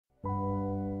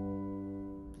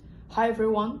Hi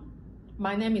everyone,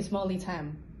 my name is Molly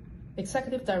Tam,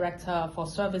 Executive Director for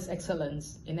Service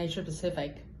Excellence in Asia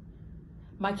Pacific.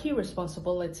 My key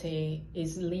responsibility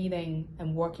is leading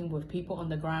and working with people on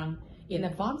the ground in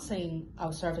advancing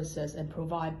our services and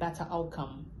provide better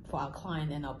outcome for our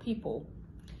client and our people.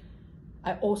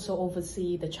 I also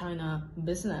oversee the China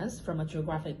business from a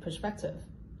geographic perspective.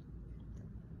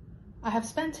 I have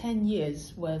spent 10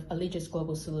 years with Allegis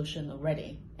Global Solution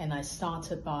already, and I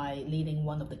started by leading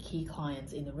one of the key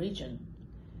clients in the region.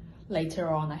 Later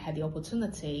on, I had the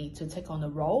opportunity to take on a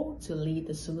role to lead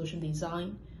the solution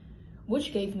design,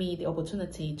 which gave me the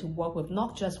opportunity to work with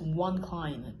not just one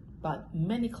client, but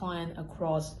many clients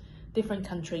across different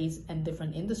countries and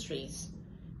different industries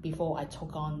before I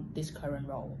took on this current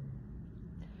role.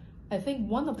 I think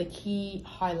one of the key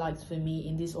highlights for me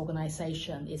in this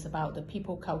organization is about the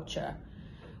people culture.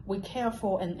 We care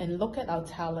for and look at our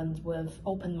talent with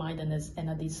open-mindedness and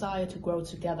a desire to grow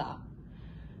together.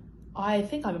 I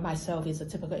think I myself is a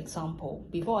typical example.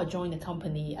 Before I joined the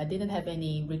company, I didn't have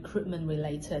any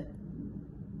recruitment-related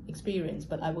experience,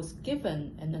 but I was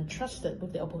given and entrusted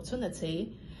with the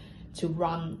opportunity to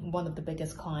run one of the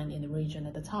biggest clients in the region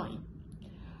at the time.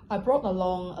 I brought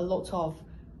along a lot of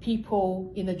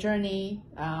people in the journey,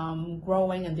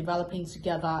 growing and developing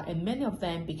together, and many of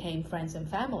them became friends and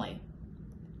family.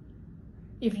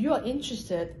 If you are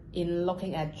interested in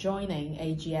looking at joining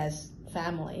AGS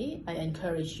family, I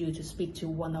encourage you to speak to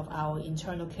one of our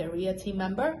internal career team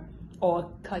member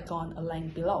or click on a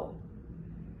link below.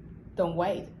 Don't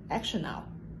wait, action now.